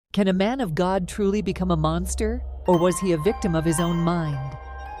Can a man of God truly become a monster, or was he a victim of his own mind?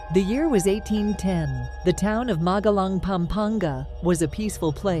 The year was 1810. The town of Magalang, Pampanga, was a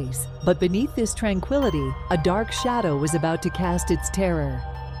peaceful place, but beneath this tranquility, a dark shadow was about to cast its terror.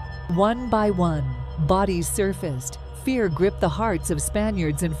 One by one, bodies surfaced. Fear gripped the hearts of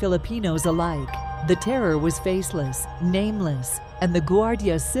Spaniards and Filipinos alike. The terror was faceless, nameless, and the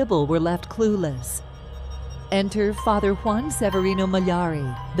Guardia Civil were left clueless. Enter Father Juan Severino Mallari,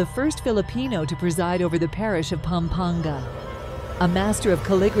 the first Filipino to preside over the parish of Pampanga. A master of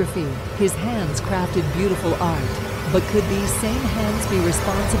calligraphy, his hands crafted beautiful art. But could these same hands be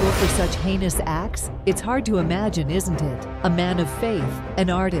responsible for such heinous acts? It's hard to imagine, isn't it? A man of faith, an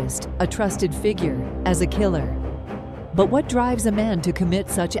artist, a trusted figure, as a killer. But what drives a man to commit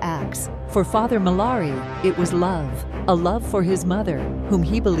such acts? For Father Mallari, it was love, a love for his mother, whom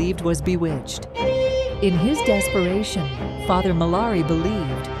he believed was bewitched. In his desperation, Father Mallari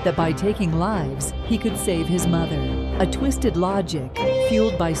believed that by taking lives, he could save his mother. A twisted logic,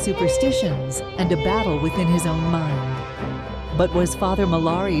 fueled by superstitions and a battle within his own mind. But was Father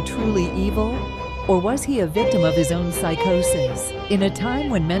Mallari truly evil? Or was he a victim of his own psychosis? In a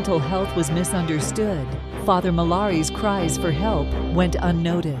time when mental health was misunderstood, Father Mallari's cries for help went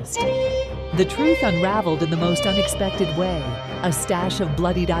unnoticed. The truth unraveled in the most unexpected way, a stash of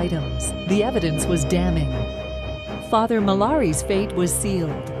bloodied items. The evidence was damning. Father Mallari's fate was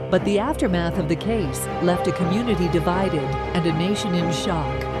sealed, but the aftermath of the case left a community divided and a nation in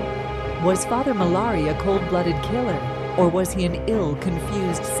shock. Was Father Mallari a cold-blooded killer, or was he an ill,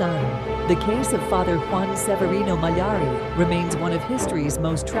 confused son? The case of Father Juan Severino Mallari remains one of history's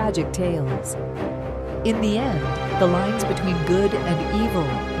most tragic tales. In the end, the lines between good and evil,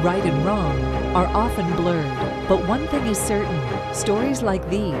 right and wrong, are often blurred. But one thing is certain, stories like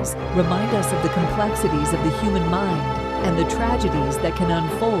these remind us of the complexities of the human mind and the tragedies that can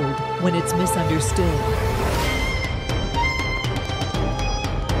unfold when it's misunderstood.